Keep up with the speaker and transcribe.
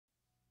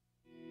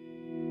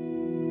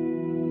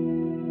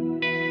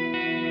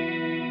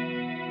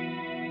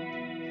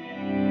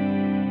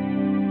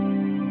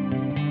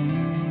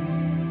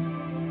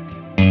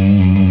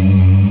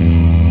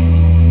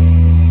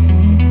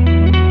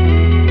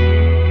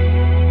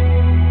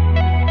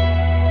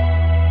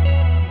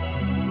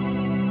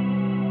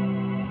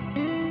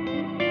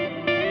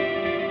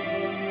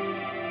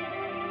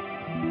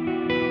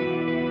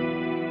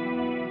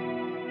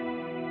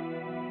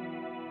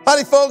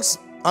Howdy folks,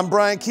 I'm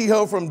Brian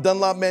Kehoe from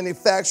Dunlop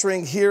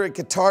Manufacturing here at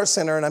Guitar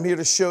Center, and I'm here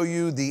to show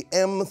you the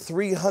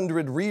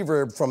M300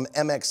 Reverb from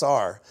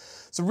MXR.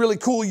 It's a really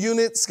cool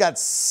unit. It's got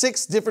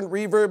 6 different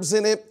reverbs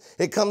in it.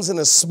 It comes in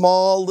a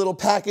small little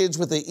package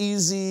with an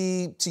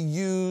easy to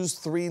use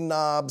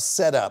 3-knob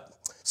setup.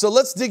 So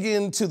let's dig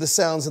into the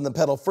sounds in the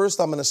pedal. First,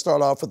 I'm going to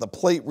start off with a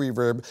plate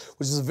reverb,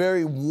 which is a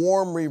very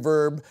warm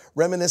reverb,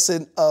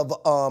 reminiscent of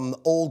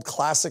old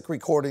classic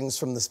recordings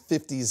from the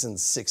 50s and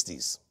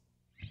 60s.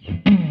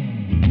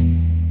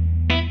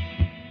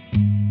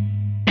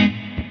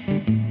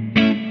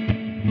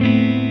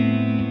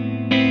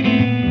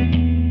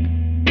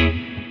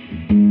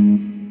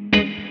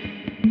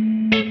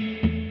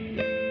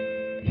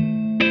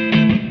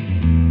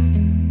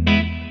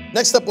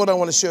 Next up, what I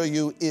want to show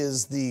you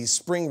is the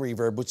spring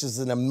reverb, which is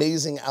an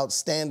amazing,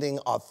 outstanding,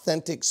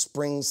 authentic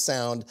spring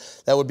sound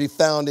that would be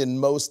found in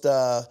most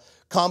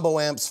combo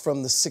amps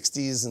from the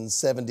 60s and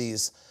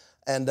 70s.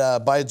 And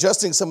by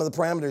adjusting some of the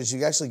parameters,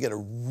 you actually get a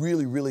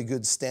really, really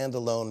good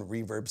standalone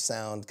reverb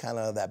sound, kind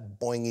of that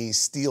boingy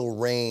steel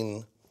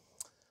rain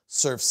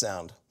surf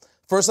sound.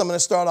 First, I'm going to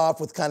start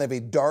off with kind of a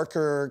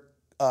darker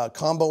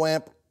combo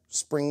amp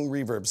spring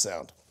reverb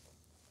sound.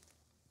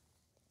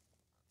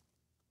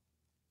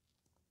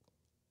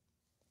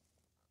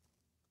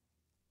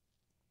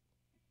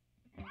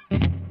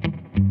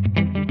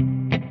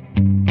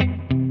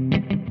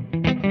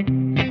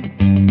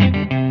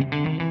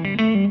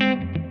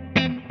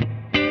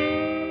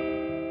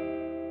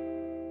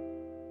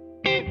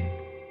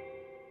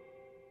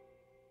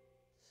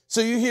 So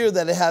you hear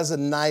that it has a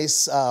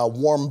nice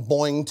warm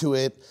boing to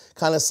it,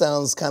 kind of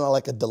sounds kind of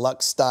like a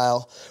deluxe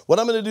style. What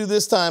I'm going to do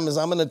this time is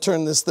I'm going to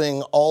turn this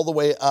thing all the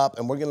way up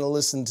and we're going to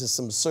listen to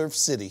some Surf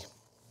City.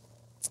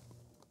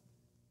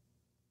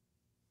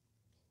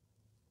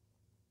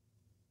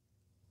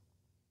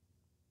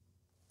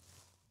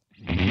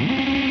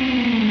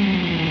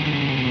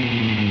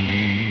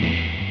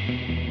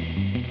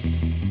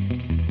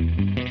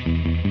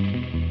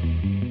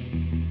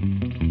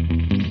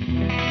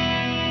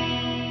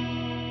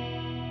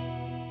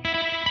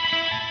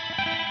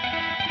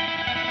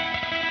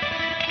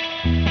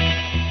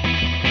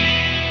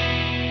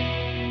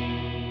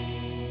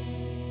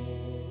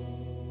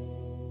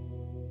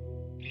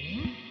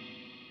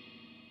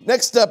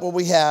 Next up, what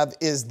we have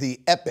is the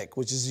Epic,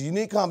 which is a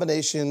unique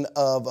combination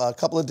of a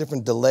couple of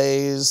different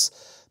delays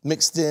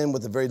mixed in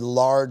with a very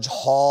large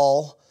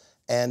hall,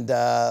 and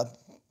that's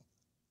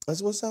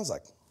what it sounds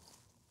like.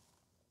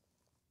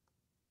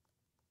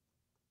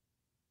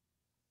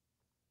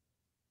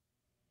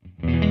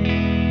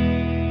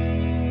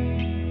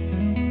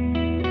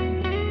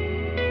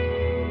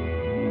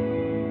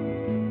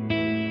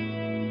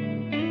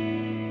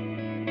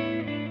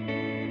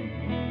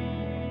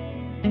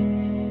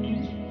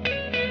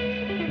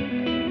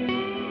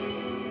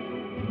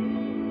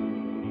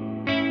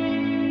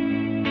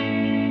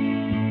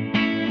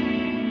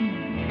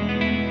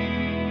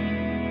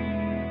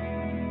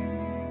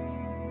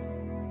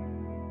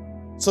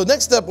 So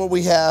next up, what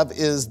we have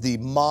is the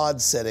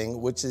mod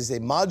setting, which is a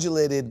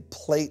modulated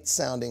plate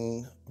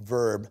sounding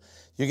verb.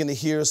 You're going to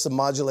hear some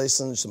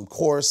modulation, some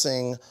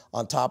chorusing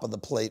on top of the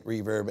plate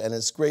reverb, and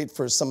it's great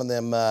for some of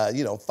them,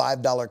 you know,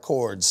 $5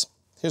 chords.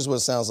 Here's what it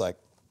sounds like.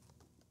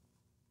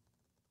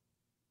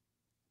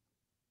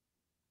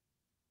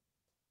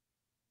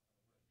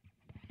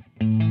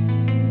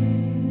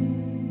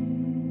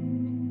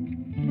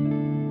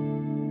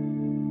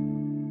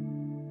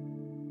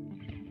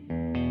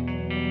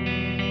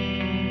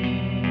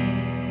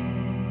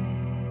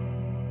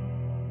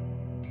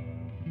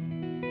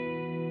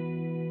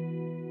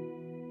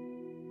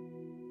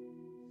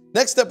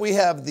 Next up, we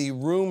have the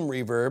room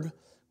reverb,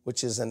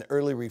 which is an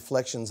early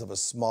reflections of a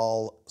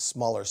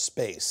smaller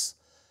space.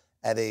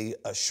 At a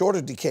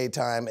shorter decay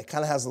time, it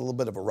kind of has a little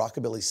bit of a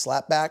rockabilly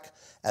slapback.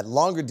 At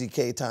longer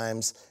decay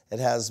times, it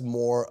has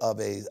more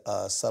of a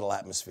subtle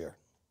atmosphere.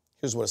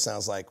 Here's what it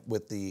sounds like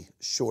with the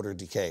shorter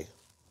decay.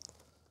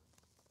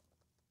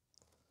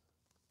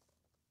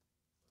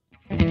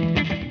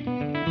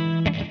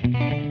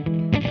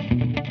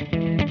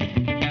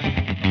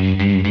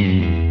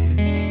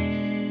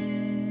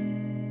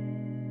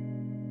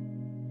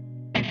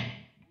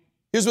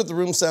 Here's what the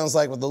room sounds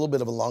like with a little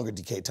bit of a longer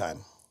decay time.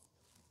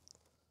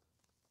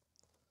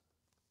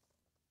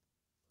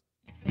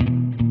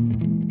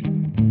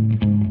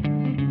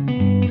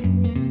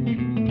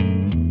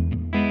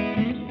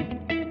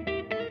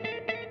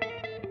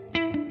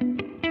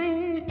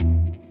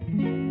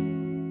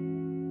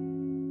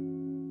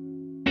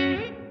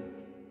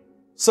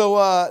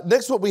 So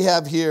next what we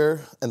have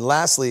here, and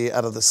lastly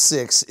out of the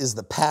 6, is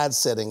the pad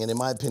setting, and in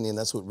my opinion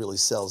that's what really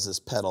sells this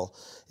pedal.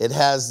 It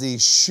has the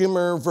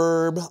shimmer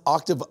verb,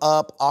 octave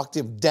up,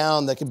 octave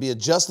down, that can be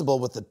adjustable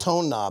with the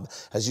tone knob.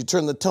 As you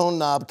turn the tone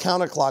knob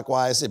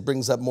counterclockwise, it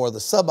brings up more of the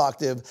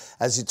sub-octave.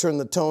 As you turn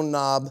the tone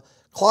knob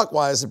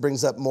Clockwise, it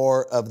brings up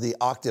more of the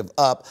octave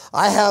up.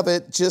 I have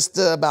it just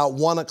about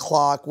 1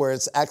 o'clock where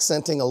it's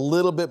accenting a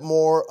little bit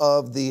more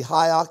of the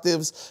high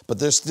octaves, but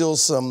there's still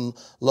some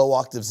low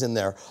octaves in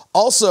there.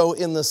 Also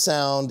in the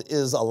sound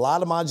is a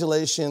lot of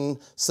modulation,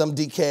 some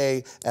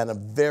decay, and a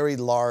very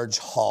large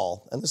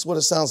hall. And this is what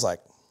it sounds like.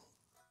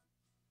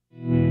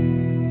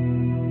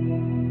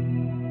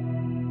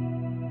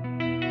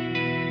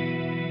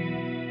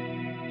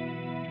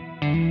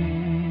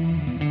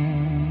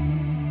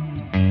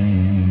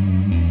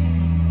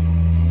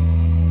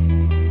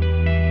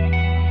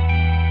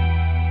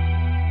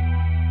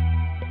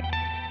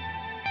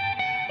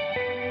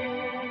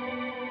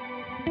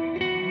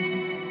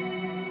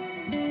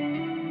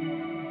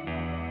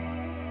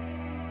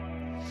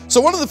 So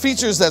one of the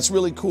features that's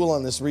really cool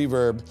on this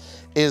reverb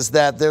is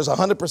that there's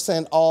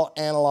 100% all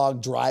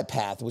analog dry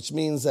path, which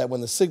means that when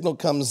the signal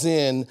comes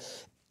in,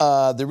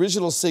 the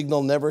original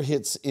signal never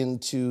hits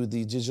into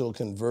the digital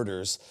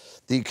converters.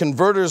 The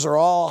converters are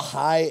all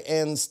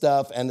high-end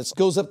stuff, and it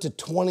goes up to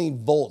 20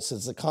 volts.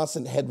 It's a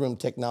Constant Headroom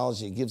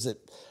Technology. It gives it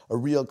a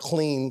real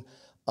clean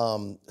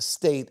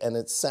state, and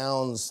it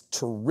sounds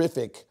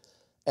terrific.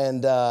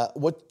 And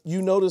what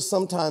you notice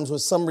sometimes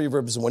with some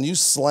reverbs, when you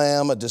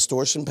slam a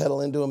distortion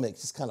pedal into them, it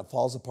just kind of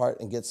falls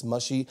apart and gets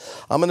mushy.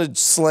 I'm going to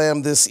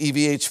slam this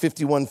EVH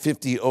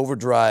 5150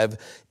 overdrive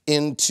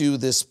into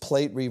this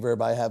plate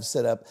reverb I have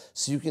set up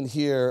so you can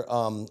hear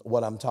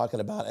what I'm talking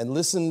about. And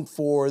listen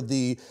for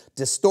the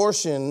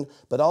distortion,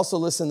 but also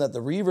listen that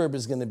the reverb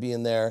is going to be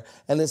in there,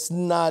 and it's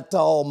not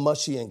all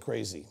mushy and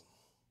crazy.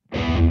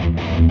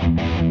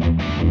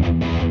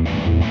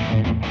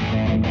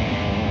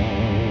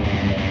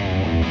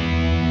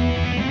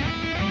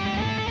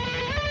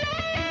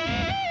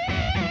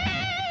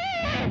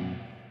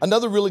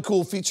 Another really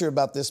cool feature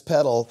about this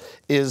pedal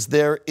is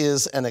there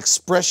is an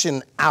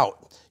expression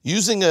out.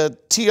 Using a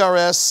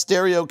TRS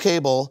stereo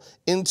cable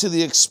into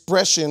the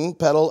expression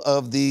pedal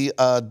of the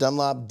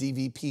Dunlop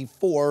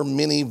DVP4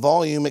 mini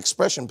volume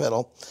expression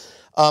pedal,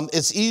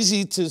 it's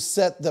easy to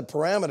set the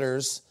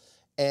parameters,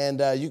 and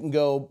you can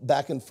go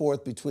back and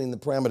forth between the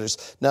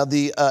parameters. Now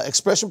the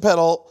expression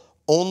pedal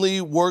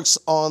only works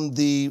on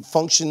the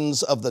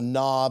functions of the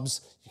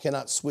knobs.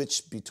 Cannot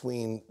switch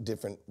between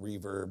different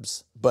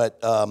reverbs, but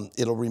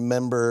it'll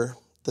remember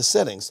the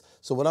settings.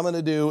 So what I'm going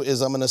to do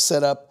is I'm going to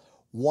set up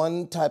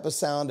one type of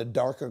sound, a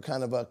darker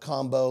kind of a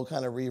combo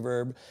kind of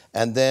reverb,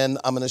 and then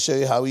I'm going to show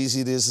you how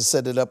easy it is to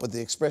set it up with the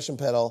expression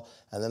pedal,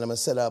 and then I'm going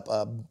to set up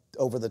a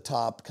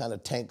over-the-top kind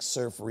of tank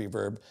surf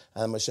reverb,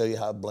 and I'm going to show you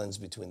how it blends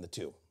between the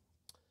two.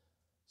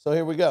 So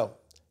here we go.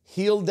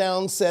 Heel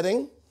down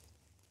setting.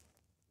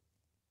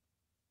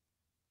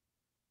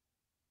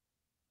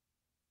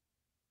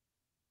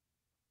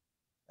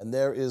 And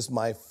there is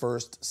my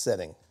first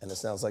setting, and it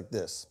sounds like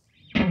this.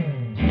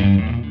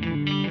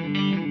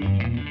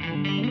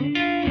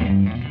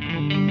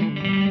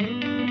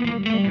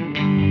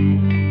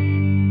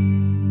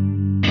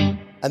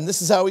 And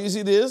this is how easy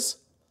it is.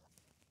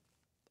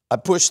 I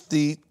push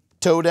the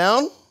toe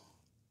down,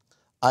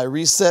 I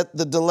reset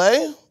the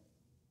delay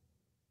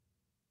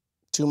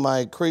to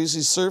my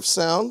crazy surf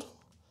sound,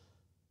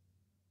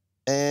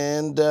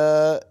 and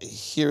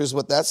here's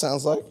what that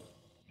sounds like.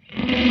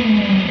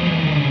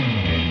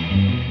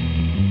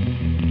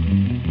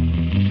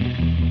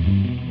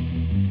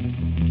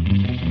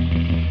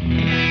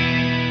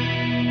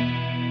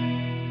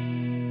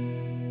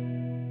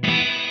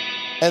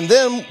 And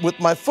then with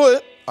my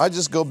foot, I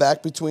just go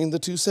back between the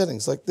two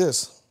settings like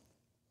this.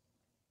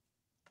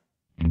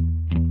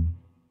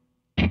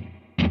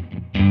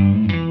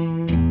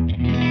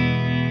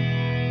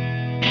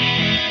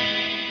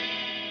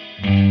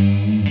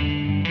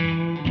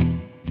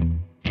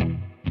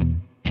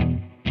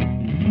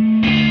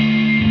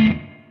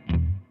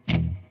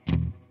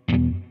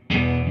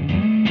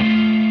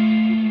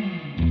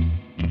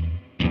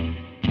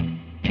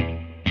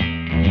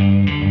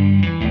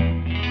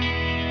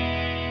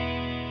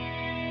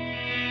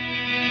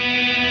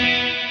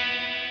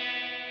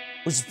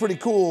 Which is pretty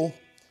cool.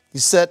 You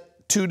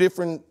set two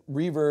different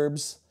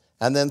reverbs,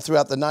 and then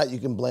throughout the night you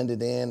can blend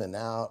it in and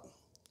out,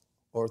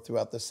 or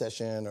throughout the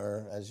session,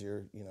 or as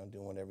you're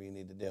doing whatever you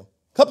need to do.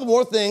 A couple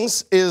more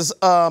things is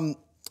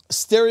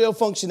stereo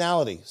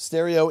functionality.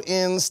 Stereo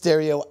in,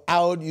 stereo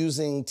out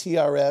using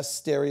TRS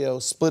stereo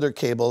splitter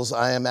cables.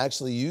 I am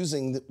actually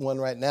using one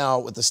right now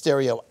with the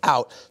stereo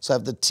out. So I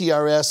have the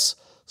TRS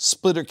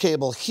splitter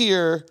cable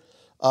here,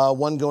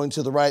 one going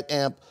to the right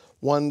amp,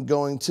 one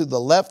going to the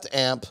left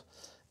amp.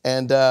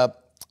 And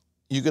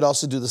you could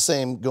also do the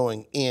same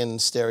going in,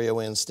 stereo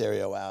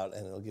out,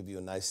 and it'll give you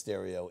a nice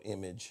stereo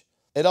image.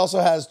 It also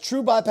has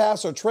true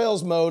bypass or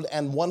trails mode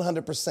and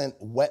 100%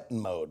 wet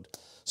mode.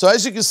 So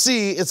as you can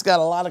see, it's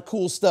got a lot of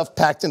cool stuff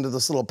packed into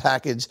this little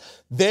package.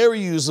 Very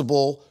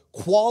usable,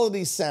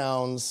 quality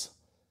sounds.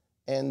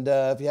 And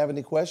if you have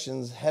any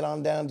questions, head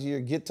on down to your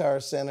Guitar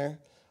Center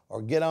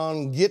or get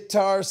on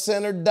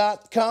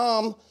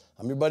guitarcenter.com.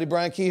 I'm your buddy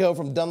Brian Kehoe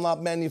from Dunlop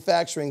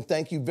Manufacturing.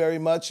 Thank you very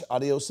much.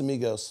 Adios,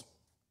 amigos.